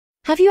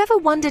Have you ever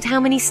wondered how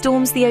many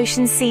storms the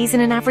ocean sees in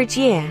an average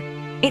year?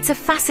 It's a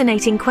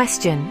fascinating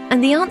question,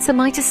 and the answer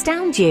might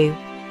astound you.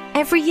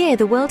 Every year,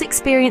 the world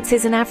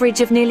experiences an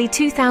average of nearly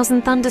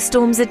 2,000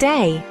 thunderstorms a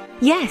day.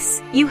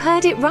 Yes, you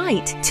heard it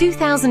right,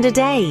 2,000 a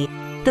day.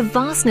 The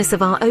vastness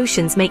of our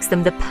oceans makes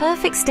them the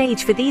perfect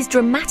stage for these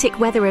dramatic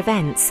weather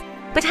events.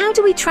 But how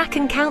do we track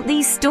and count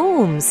these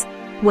storms?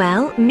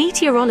 Well,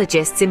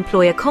 meteorologists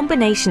employ a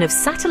combination of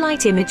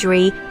satellite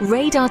imagery,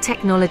 radar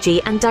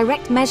technology, and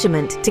direct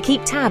measurement to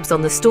keep tabs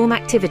on the storm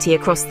activity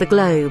across the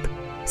globe.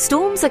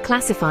 Storms are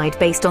classified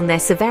based on their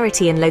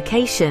severity and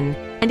location,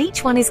 and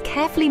each one is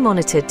carefully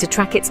monitored to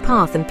track its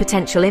path and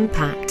potential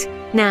impact.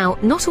 Now,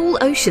 not all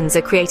oceans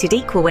are created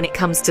equal when it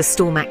comes to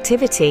storm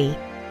activity.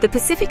 The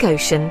Pacific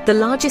Ocean, the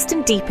largest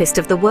and deepest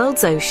of the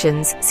world's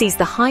oceans, sees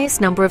the highest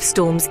number of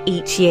storms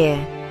each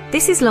year.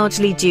 This is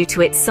largely due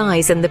to its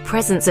size and the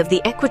presence of the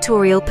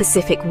equatorial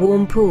Pacific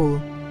warm pool,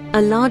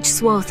 a large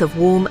swath of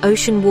warm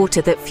ocean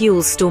water that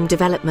fuels storm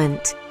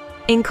development.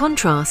 In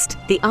contrast,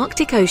 the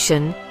Arctic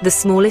Ocean, the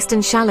smallest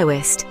and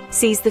shallowest,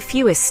 sees the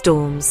fewest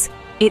storms.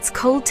 Its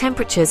cold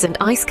temperatures and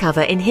ice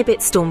cover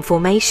inhibit storm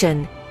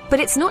formation. But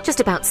it's not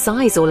just about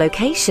size or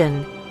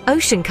location.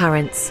 Ocean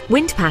currents,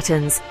 wind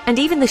patterns, and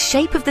even the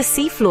shape of the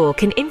seafloor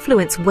can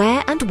influence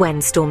where and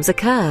when storms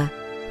occur.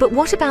 But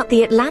what about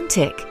the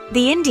Atlantic,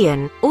 the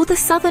Indian, or the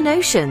Southern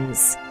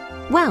Oceans?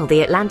 Well,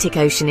 the Atlantic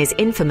Ocean is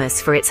infamous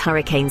for its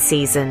hurricane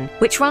season,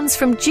 which runs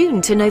from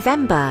June to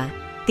November.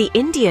 The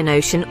Indian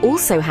Ocean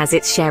also has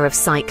its share of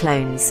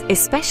cyclones,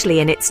 especially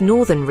in its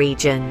northern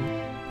region.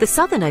 The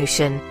Southern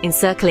Ocean,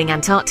 encircling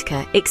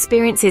Antarctica,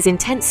 experiences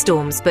intense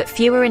storms but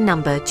fewer in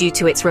number due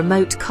to its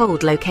remote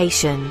cold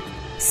location.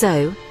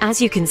 So,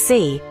 as you can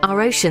see,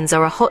 our oceans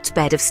are a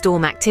hotbed of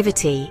storm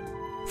activity.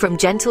 From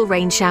gentle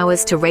rain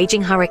showers to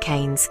raging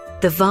hurricanes,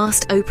 the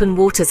vast open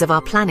waters of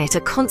our planet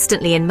are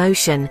constantly in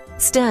motion,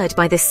 stirred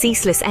by the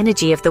ceaseless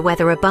energy of the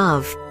weather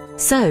above.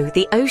 So,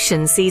 the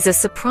ocean sees a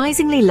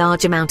surprisingly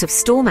large amount of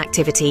storm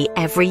activity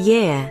every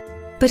year.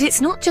 But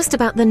it's not just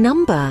about the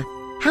number.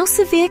 How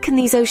severe can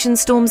these ocean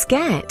storms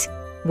get?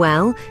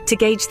 Well, to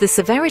gauge the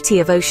severity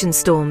of ocean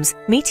storms,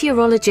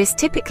 meteorologists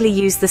typically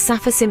use the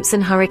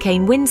Saffir-Simpson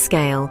Hurricane Wind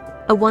Scale,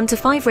 a 1 to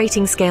 5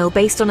 rating scale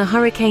based on a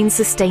hurricane's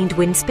sustained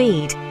wind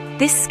speed.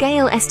 This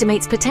scale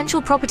estimates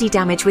potential property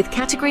damage, with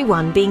Category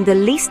 1 being the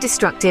least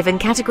destructive and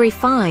Category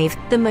 5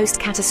 the most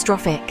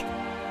catastrophic.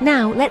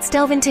 Now, let's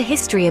delve into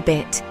history a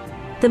bit.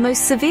 The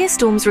most severe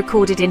storms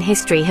recorded in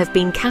history have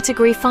been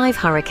Category 5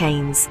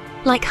 hurricanes,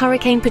 like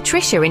Hurricane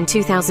Patricia in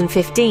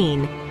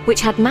 2015,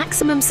 which had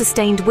maximum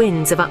sustained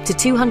winds of up to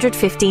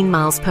 215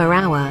 miles per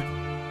hour.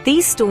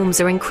 These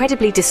storms are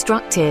incredibly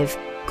destructive,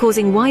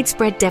 causing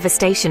widespread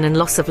devastation and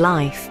loss of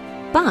life.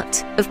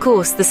 But, of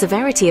course, the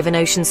severity of an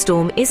ocean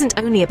storm isn't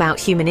only about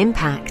human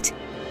impact.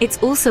 It's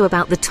also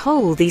about the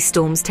toll these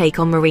storms take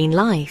on marine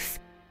life.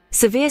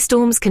 Severe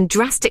storms can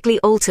drastically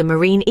alter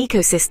marine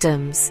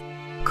ecosystems.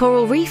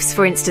 Coral reefs,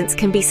 for instance,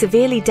 can be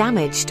severely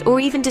damaged or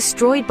even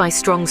destroyed by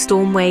strong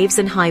storm waves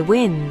and high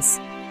winds.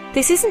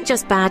 This isn't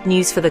just bad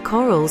news for the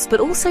corals, but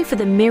also for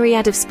the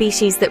myriad of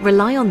species that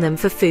rely on them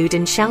for food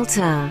and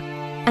shelter.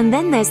 And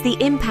then there's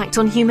the impact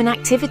on human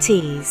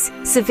activities.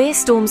 Severe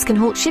storms can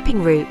halt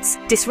shipping routes,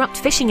 disrupt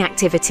fishing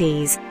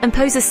activities, and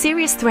pose a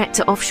serious threat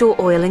to offshore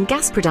oil and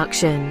gas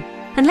production.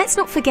 And let's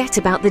not forget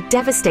about the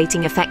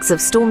devastating effects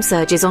of storm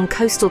surges on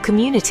coastal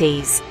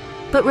communities.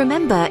 But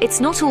remember, it's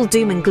not all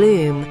doom and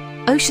gloom.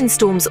 Ocean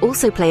storms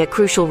also play a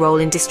crucial role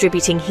in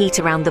distributing heat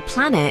around the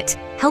planet,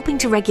 helping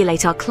to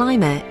regulate our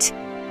climate.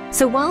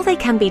 So while they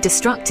can be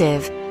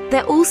destructive,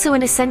 they're also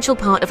an essential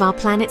part of our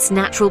planet's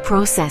natural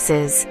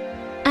processes.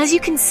 As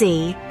you can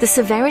see, the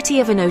severity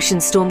of an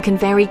ocean storm can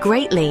vary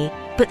greatly,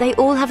 but they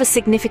all have a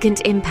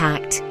significant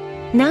impact.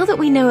 Now that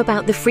we know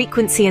about the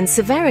frequency and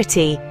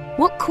severity,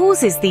 what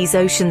causes these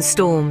ocean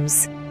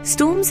storms?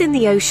 Storms in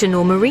the ocean,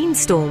 or marine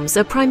storms,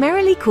 are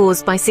primarily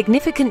caused by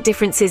significant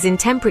differences in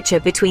temperature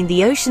between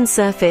the ocean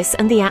surface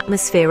and the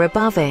atmosphere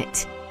above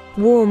it.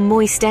 Warm,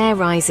 moist air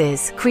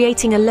rises,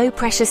 creating a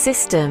low-pressure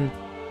system.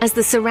 As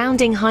the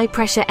surrounding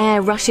high-pressure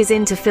air rushes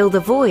in to fill the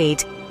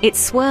void, it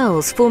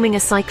swirls, forming a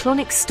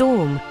cyclonic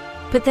storm.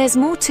 But there's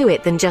more to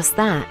it than just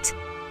that.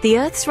 The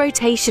Earth's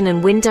rotation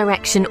and wind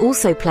direction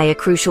also play a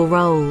crucial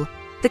role.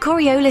 The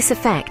Coriolis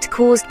effect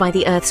caused by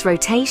the Earth's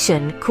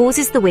rotation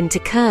causes the wind to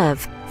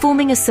curve,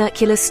 forming a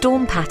circular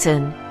storm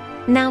pattern.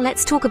 Now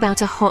let's talk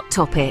about a hot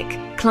topic,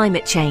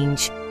 climate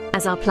change.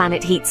 As our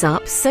planet heats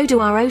up, so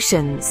do our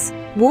oceans.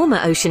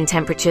 Warmer ocean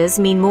temperatures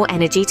mean more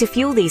energy to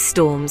fuel these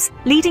storms,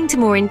 leading to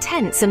more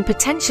intense and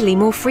potentially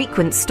more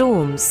frequent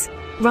storms.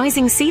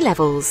 Rising sea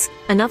levels,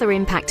 another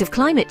impact of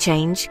climate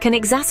change, can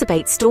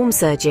exacerbate storm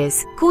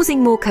surges,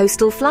 causing more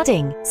coastal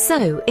flooding.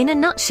 So, in a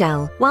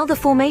nutshell, while the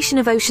formation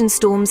of ocean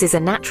storms is a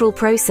natural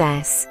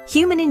process,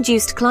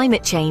 human-induced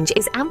climate change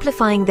is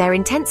amplifying their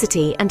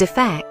intensity and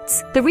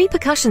effects. The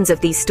repercussions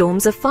of these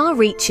storms are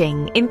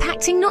far-reaching,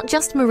 impacting not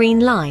just marine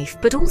life,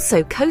 but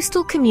also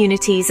coastal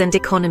communities and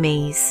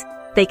economies.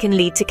 They can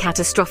lead to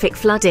catastrophic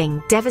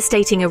flooding,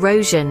 devastating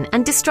erosion,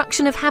 and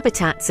destruction of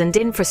habitats and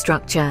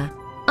infrastructure.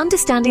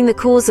 Understanding the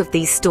cause of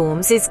these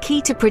storms is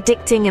key to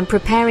predicting and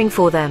preparing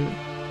for them.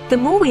 The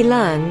more we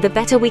learn, the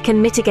better we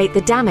can mitigate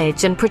the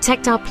damage and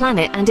protect our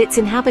planet and its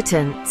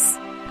inhabitants.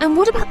 And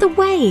what about the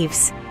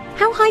waves?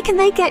 How high can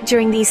they get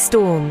during these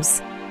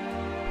storms?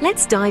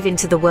 Let's dive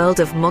into the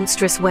world of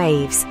monstrous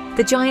waves,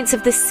 the giants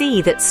of the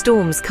sea that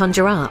storms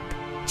conjure up.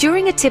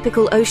 During a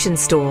typical ocean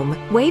storm,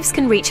 waves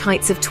can reach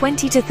heights of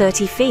 20 to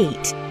 30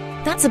 feet.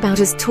 That's about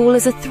as tall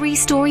as a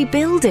 3-story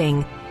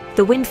building.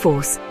 The wind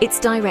force, its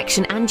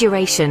direction and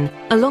duration,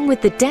 along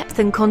with the depth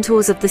and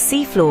contours of the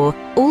seafloor,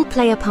 all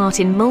play a part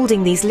in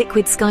molding these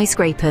liquid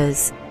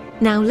skyscrapers.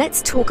 Now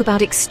let's talk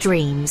about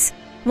extremes.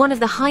 One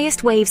of the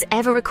highest waves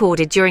ever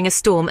recorded during a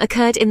storm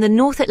occurred in the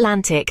North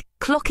Atlantic,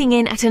 clocking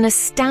in at an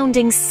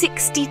astounding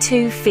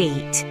 62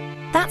 feet.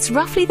 That's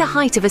roughly the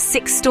height of a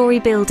 6-story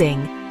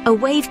building, a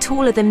wave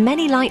taller than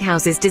many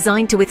lighthouses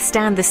designed to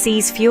withstand the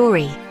sea's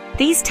fury.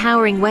 These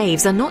towering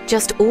waves are not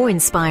just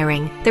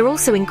awe-inspiring, they're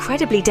also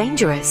incredibly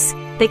dangerous.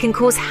 They can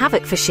cause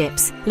havoc for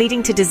ships,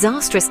 leading to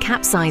disastrous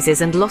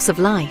capsizes and loss of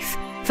life.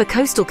 For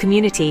coastal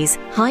communities,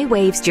 high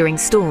waves during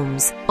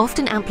storms,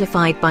 often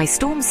amplified by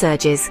storm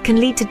surges, can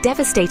lead to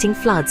devastating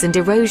floods and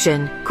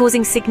erosion,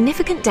 causing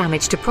significant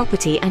damage to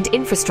property and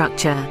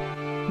infrastructure.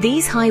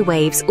 These high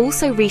waves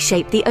also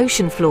reshape the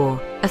ocean floor,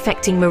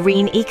 affecting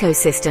marine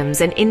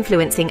ecosystems and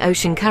influencing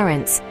ocean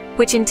currents,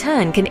 which in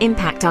turn can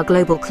impact our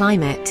global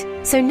climate.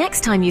 So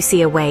next time you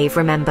see a wave,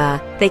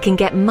 remember, they can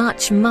get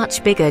much,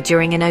 much bigger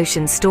during an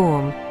ocean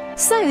storm.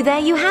 So there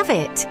you have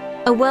it,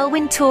 a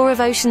whirlwind tour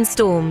of ocean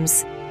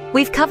storms.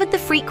 We've covered the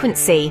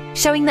frequency,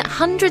 showing that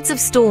hundreds of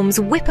storms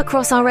whip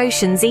across our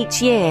oceans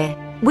each year.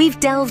 We've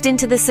delved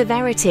into the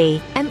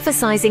severity,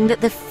 emphasizing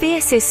that the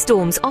fiercest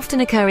storms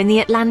often occur in the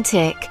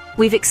Atlantic.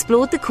 We've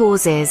explored the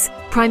causes,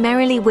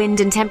 primarily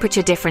wind and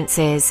temperature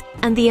differences,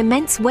 and the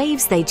immense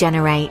waves they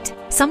generate,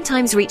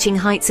 sometimes reaching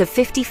heights of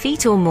 50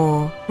 feet or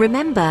more.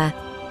 Remember,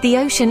 the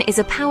ocean is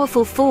a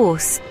powerful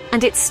force,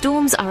 and its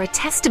storms are a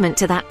testament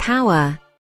to that power.